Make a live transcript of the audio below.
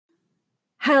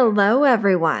Hello,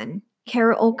 everyone.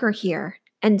 Kara Olker here,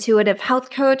 intuitive health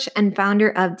coach and founder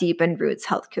of Deepened Roots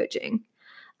Health Coaching.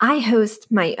 I host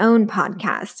my own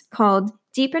podcast called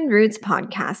Deepened Roots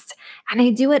Podcast, and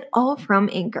I do it all from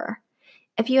Anchor.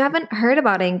 If you haven't heard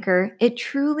about Anchor, it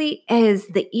truly is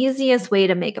the easiest way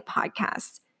to make a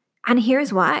podcast. And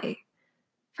here's why.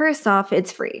 First off,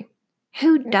 it's free.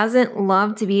 Who doesn't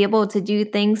love to be able to do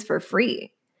things for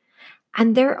free?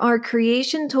 And there are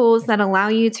creation tools that allow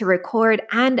you to record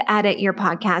and edit your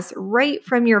podcast right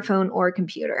from your phone or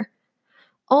computer.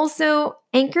 Also,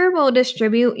 Anchor will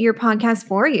distribute your podcast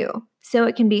for you, so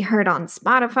it can be heard on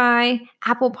Spotify,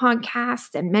 Apple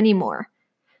Podcasts, and many more.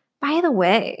 By the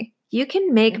way, you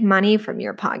can make money from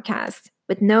your podcast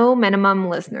with no minimum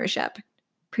listenership.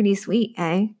 Pretty sweet,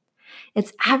 eh?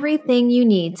 It's everything you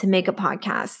need to make a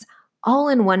podcast, all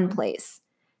in one place.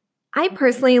 I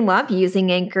personally love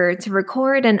using Anchor to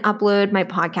record and upload my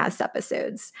podcast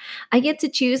episodes. I get to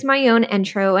choose my own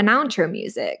intro and outro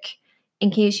music.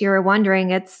 In case you were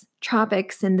wondering, it's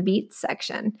Tropics in the Beats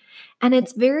section. And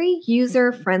it's very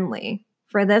user-friendly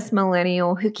for this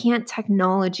millennial who can't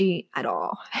technology at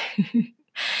all.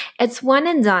 It's one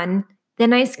and done.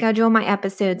 Then I schedule my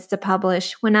episodes to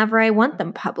publish whenever I want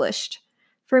them published.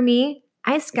 For me,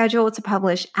 I schedule to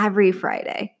publish every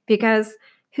Friday because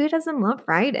who doesn't love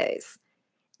Fridays?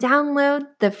 Download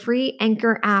the free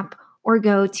Anchor app or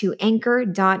go to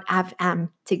anchor.fm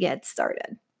to get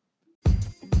started.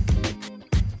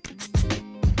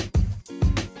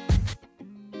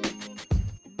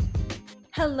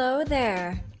 Hello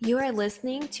there. You are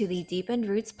listening to the Deepened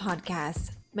Roots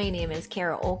podcast. My name is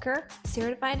Kara Olker,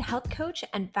 certified health coach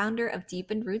and founder of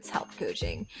Deepened Roots Health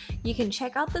Coaching. You can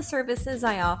check out the services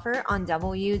I offer on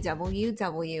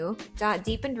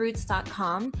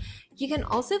www.deepenedroots.com. You can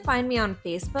also find me on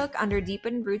Facebook under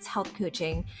Deepened Roots Health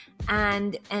Coaching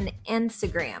and an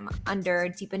Instagram under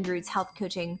Deepened Roots Health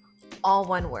Coaching, all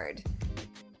one word.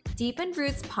 Deepened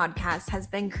Roots podcast has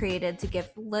been created to give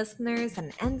listeners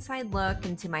an inside look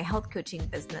into my health coaching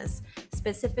business,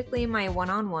 specifically my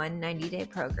one-on-one 90-day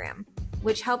program,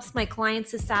 which helps my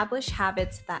clients establish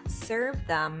habits that serve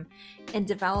them in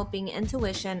developing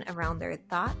intuition around their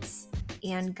thoughts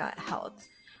and gut health.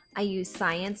 I use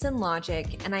science and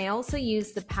logic, and I also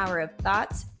use the power of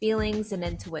thoughts, feelings, and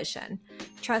intuition.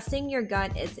 Trusting your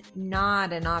gut is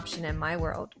not an option in my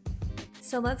world.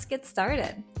 So let's get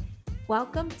started.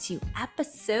 Welcome to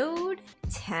episode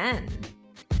 10.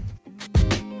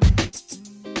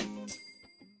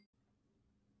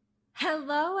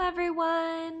 Hello,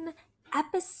 everyone.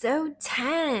 Episode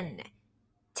 10.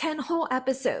 10 whole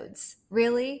episodes.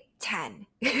 Really? 10.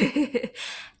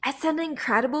 It's an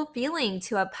incredible feeling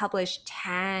to have published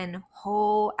 10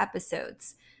 whole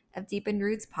episodes of Deepened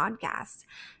Roots podcast.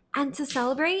 And to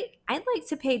celebrate, I'd like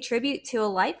to pay tribute to a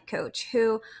life coach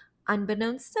who,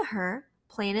 unbeknownst to her,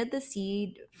 planted the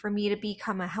seed for me to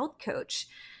become a health coach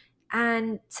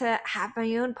and to have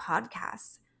my own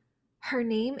podcast. Her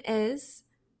name is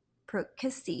Brooke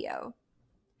Castillo.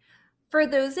 For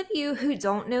those of you who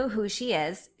don't know who she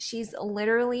is, she's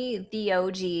literally the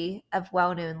OG of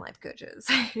well-known life coaches.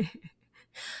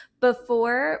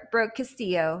 Before Brooke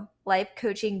Castillo, life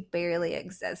coaching barely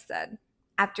existed.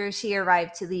 After she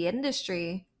arrived to the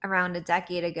industry around a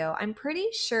decade ago, I'm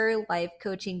pretty sure life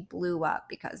coaching blew up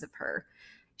because of her.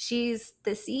 She's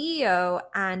the CEO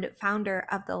and founder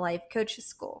of the Life Coach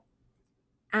School.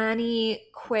 Any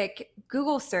quick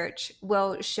Google search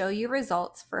will show you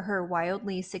results for her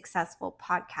wildly successful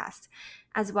podcast,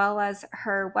 as well as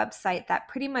her website that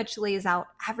pretty much lays out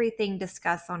everything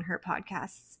discussed on her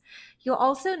podcasts. You'll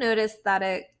also notice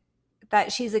that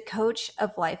she's a coach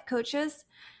of life coaches.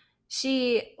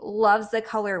 She loves the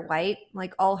color white,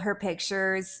 like all her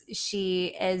pictures. She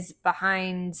is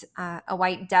behind a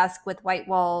white desk with white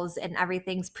walls and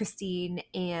everything's pristine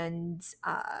and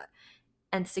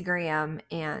Instagram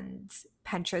and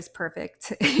Pinterest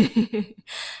perfect.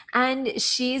 And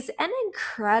she's an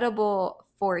incredible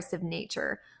force of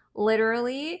nature.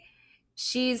 Literally,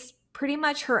 she's pretty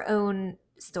much her own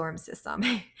storm system.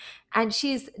 And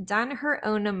she's done her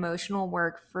own emotional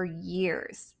work for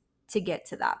years to get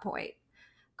to that point.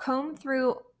 Comb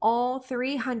through all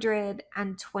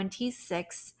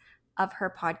 326 of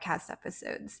her podcast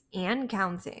episodes and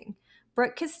counting.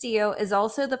 Brooke Castillo is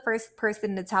also the first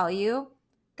person to tell you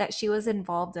that she was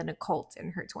involved in a cult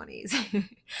in her 20s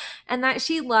and that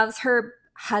she loves her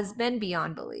husband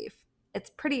beyond belief. It's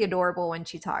pretty adorable when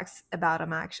she talks about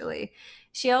him, actually.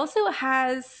 She also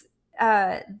has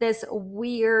this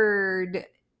weird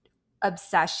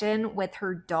obsession with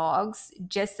her dogs,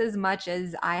 just as much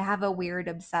as I have a weird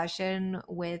obsession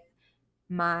with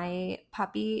my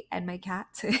puppy and my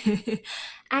cat.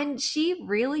 And she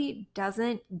really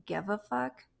doesn't give a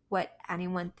fuck what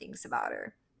anyone thinks about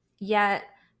her. Yet,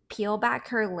 peel back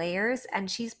her layers, and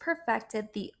she's perfected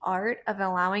the art of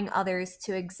allowing others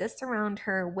to exist around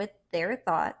her with their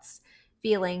thoughts,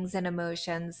 feelings, and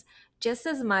emotions just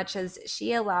as much as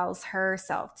she allows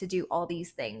herself to do all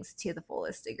these things to the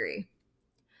fullest degree.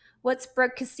 What's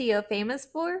Brooke Castillo famous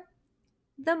for?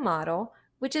 The model,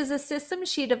 which is a system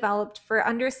she developed for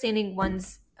understanding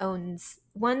one's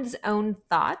own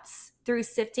thoughts through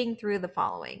sifting through the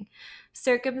following: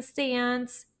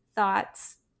 circumstance,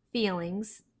 thoughts,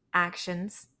 feelings,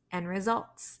 actions, and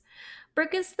results.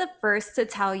 Brooke is the first to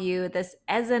tell you this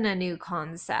isn't a new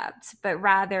concept, but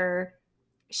rather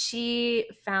she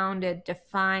found a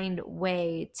defined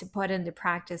way to put into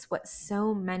practice what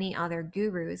so many other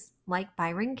gurus like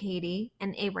Byron Katie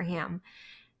and Abraham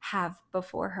have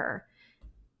before her.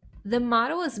 The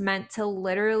model is meant to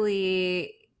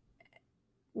literally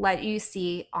let you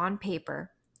see on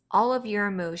paper all of your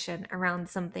emotion around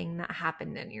something that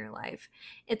happened in your life.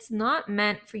 It's not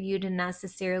meant for you to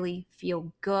necessarily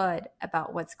feel good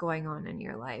about what's going on in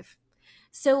your life.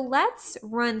 So let's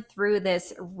run through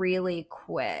this really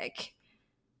quick.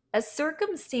 A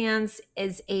circumstance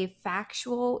is a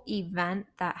factual event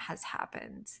that has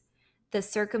happened. The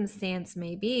circumstance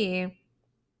may be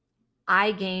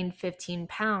I gained 15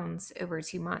 pounds over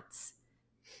 2 months.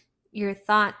 Your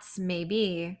thoughts may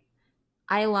be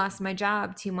I lost my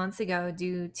job 2 months ago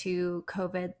due to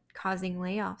COVID causing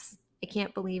layoffs. I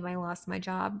can't believe I lost my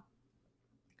job.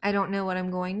 I don't know what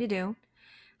I'm going to do,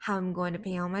 how I'm going to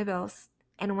pay all my bills,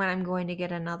 and when I'm going to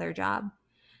get another job.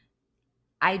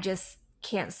 I just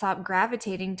can't stop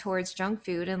gravitating towards junk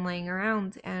food and laying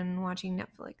around and watching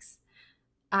Netflix.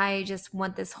 I just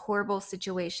want this horrible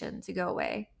situation to go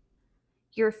away.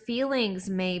 Your feelings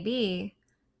may be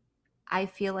I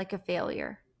feel like a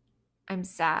failure. I'm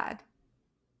sad.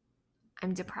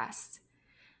 I'm depressed.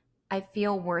 I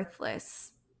feel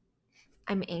worthless.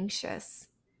 I'm anxious.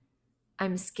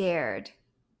 I'm scared.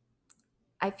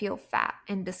 I feel fat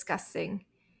and disgusting.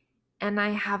 And I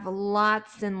have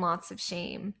lots and lots of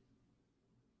shame.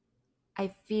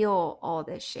 I feel all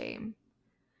this shame.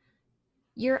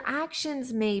 Your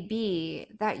actions may be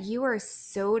that you are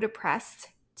so depressed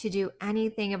to do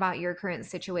anything about your current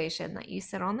situation that you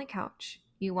sit on the couch,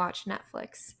 you watch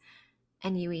Netflix,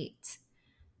 and you eat,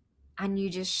 and you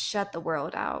just shut the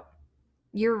world out.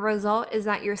 Your result is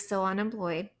that you're still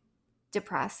unemployed,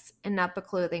 depressed, and up a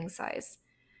clothing size.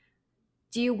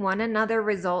 Do you want another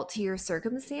result to your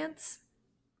circumstance?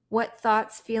 What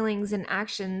thoughts, feelings, and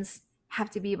actions have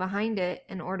to be behind it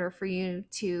in order for you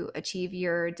to achieve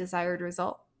your desired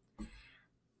result?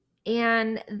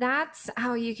 And that's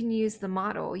how you can use the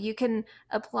model. You can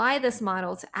apply this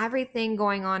model to everything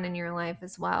going on in your life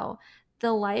as well.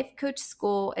 The Life Coach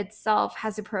School itself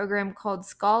has a program called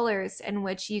Scholars in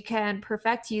which you can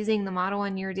perfect using the model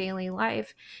in your daily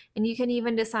life. And you can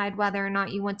even decide whether or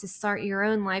not you want to start your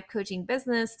own life coaching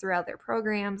business through other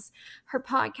programs. Her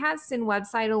podcast and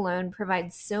website alone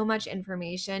provides so much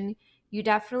information. You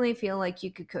definitely feel like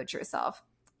you could coach yourself.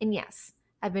 And yes,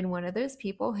 I've been one of those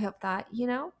people who have thought,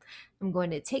 I'm going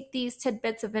to take these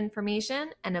tidbits of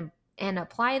information and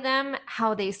apply them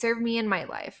how they serve me in my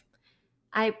life.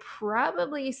 I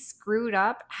probably screwed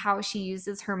up how she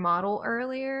uses her model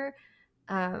earlier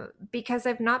because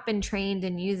I've not been trained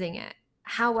in using it.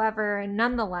 However,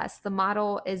 nonetheless, the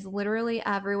model is literally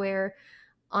everywhere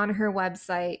on her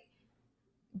website,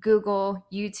 Google,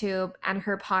 YouTube, and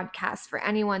her podcast for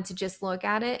anyone to just look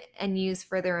at it and use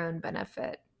for their own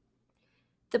benefit.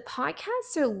 The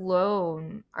podcasts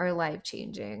alone are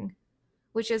life-changing,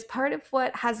 which is part of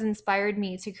what has inspired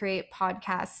me to create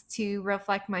podcasts to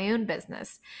reflect my own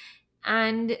business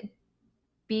and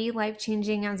be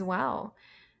life-changing as well.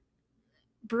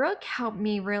 Brooke helped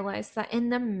me realize that in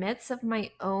the midst of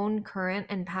my own current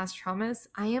and past traumas,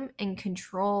 I am in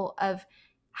control of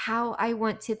how I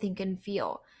want to think and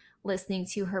feel. Listening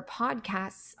to her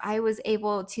podcasts, I was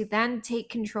able to then take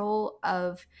control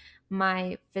of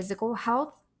my physical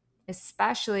health,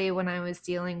 especially when I was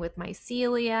dealing with my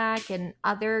celiac and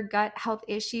other gut health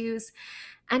issues,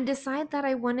 and decide that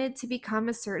I wanted to become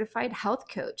a certified health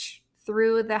coach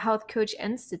through the Health Coach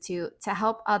Institute to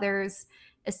help others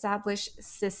establish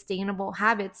sustainable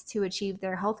habits to achieve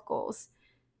their health goals.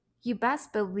 You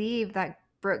best believe that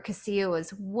Brooke Castillo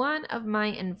is one of my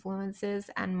influences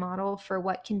and model for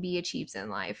what can be achieved in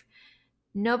life.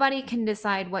 Nobody can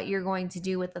decide what you're going to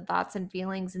do with the thoughts and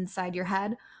feelings inside your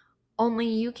head. Only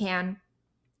you can.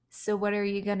 So what are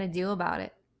you going to do about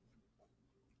it?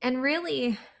 And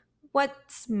really,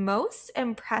 what's most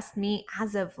impressed me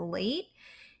as of late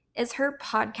is her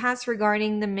podcast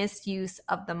regarding the misuse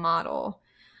of the model.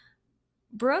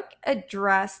 Brooke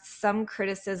addressed some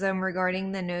criticism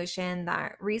regarding the notion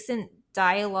that recent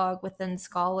dialogue within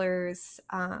scholars,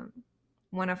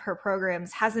 one of her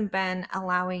programs, hasn't been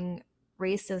allowing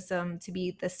racism to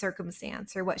be the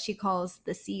circumstance, or what she calls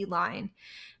the C line.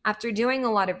 After doing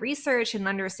a lot of research and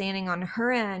understanding on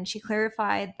her end, she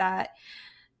clarified that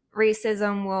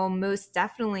racism will most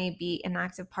definitely be an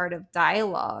active part of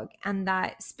dialogue, and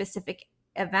that specific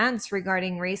events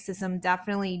regarding racism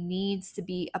definitely needs to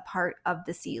be a part of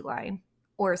the C line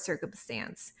or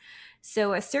circumstance.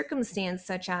 So a circumstance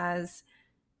such as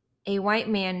a white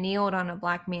man kneeled on a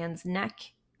black man's neck,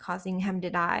 causing him to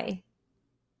die,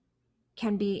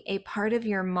 can be a part of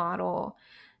your model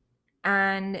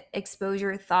and expose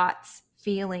your thoughts,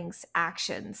 feelings,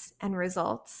 actions, and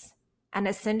results, and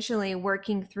essentially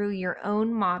working through your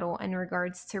own model in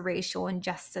regards to racial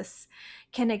injustice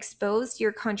can expose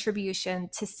your contribution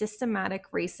to systematic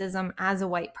racism as a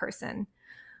white person.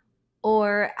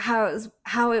 Or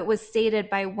how it was stated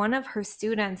by one of her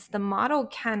students, the model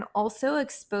can also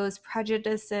expose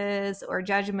prejudices or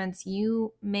judgments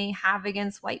you may have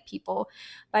against white people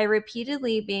by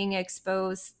repeatedly being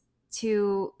exposed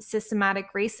to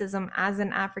systematic racism as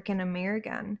an African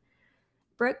American.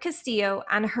 Brooke Castillo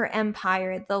and her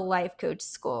empire, the Life Coach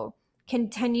School,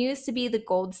 continues to be the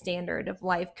gold standard of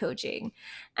life coaching,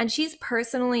 and she's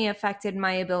personally affected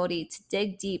my ability to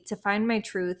dig deep to find my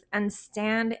truth and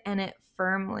stand in it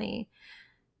firmly.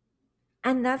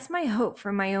 And that's my hope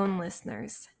for my own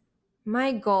listeners.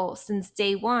 My goal since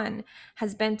day one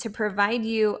has been to provide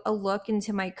you a look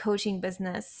into my coaching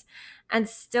business and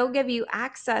still give you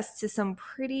access to some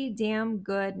pretty damn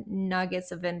good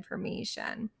nuggets of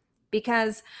information.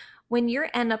 Because when you're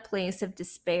in a place of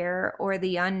despair or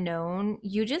the unknown,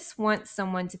 you just want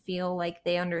someone to feel like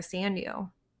they understand you,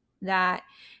 that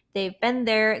they've been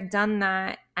there, done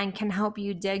that, and can help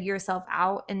you dig yourself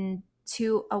out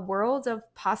into a world of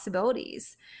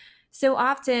possibilities. So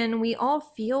often we all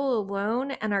feel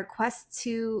alone in our quest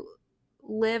to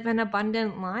live an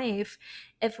abundant life.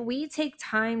 If we take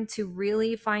time to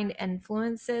really find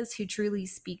influences who truly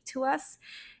speak to us,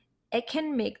 it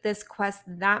can make this quest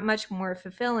that much more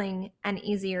fulfilling and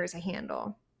easier to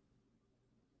handle.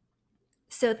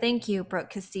 So thank you, Brooke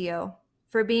Castillo,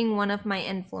 for being one of my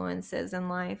influences in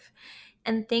life.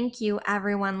 And thank you,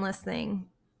 everyone listening,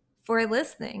 for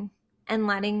listening and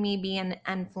letting me be an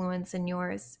influence in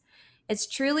yours. It's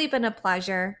truly been a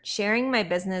pleasure sharing my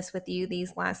business with you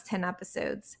these last 10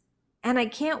 episodes. And I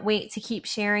can't wait to keep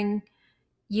sharing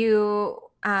you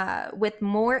with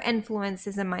more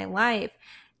influences in my life,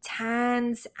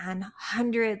 tens and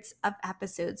hundreds of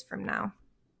episodes from now.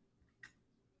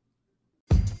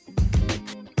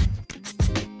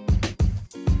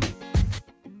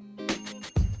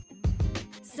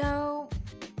 So,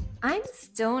 I'm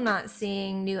still not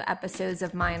seeing new episodes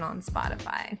of mine on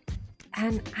Spotify,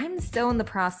 and I'm still in the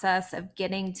process of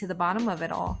getting to the bottom of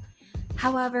it all.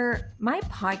 However, my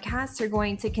podcasts are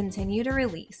going to continue to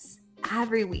release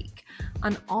every week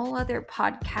on all other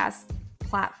podcast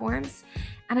platforms,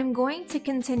 and I'm going to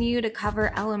continue to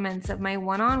cover elements of my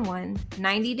one-on-one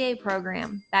 90-day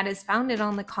program that is founded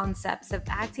on the concepts of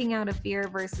acting out of fear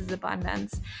versus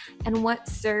abundance and what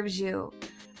serves you.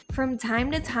 From time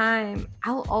to time,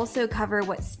 I'll also cover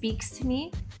what speaks to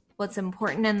me, what's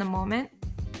important in the moment,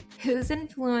 who's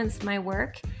influenced my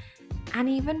work, and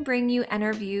even bring you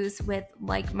interviews with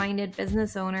like-minded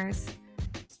business owners.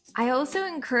 I also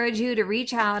encourage you to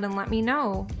reach out and let me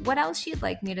know what else you'd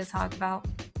like me to talk about.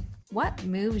 What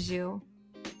moves you?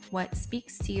 What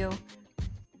speaks to you?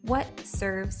 What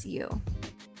serves you?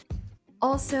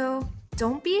 Also,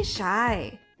 don't be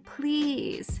shy.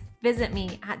 Please visit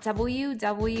me at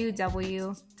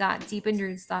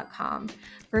www.deepenedroots.com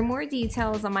for more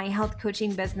details on my health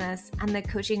coaching business and the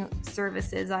coaching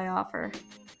services I offer.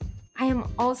 I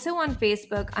am also on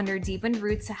Facebook under Deepened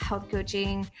Roots Health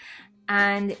Coaching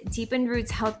and Deepened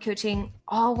Roots Health Coaching,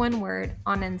 all one word,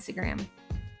 on Instagram.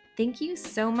 Thank you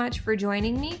so much for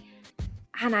joining me,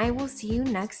 and I will see you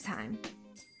next time.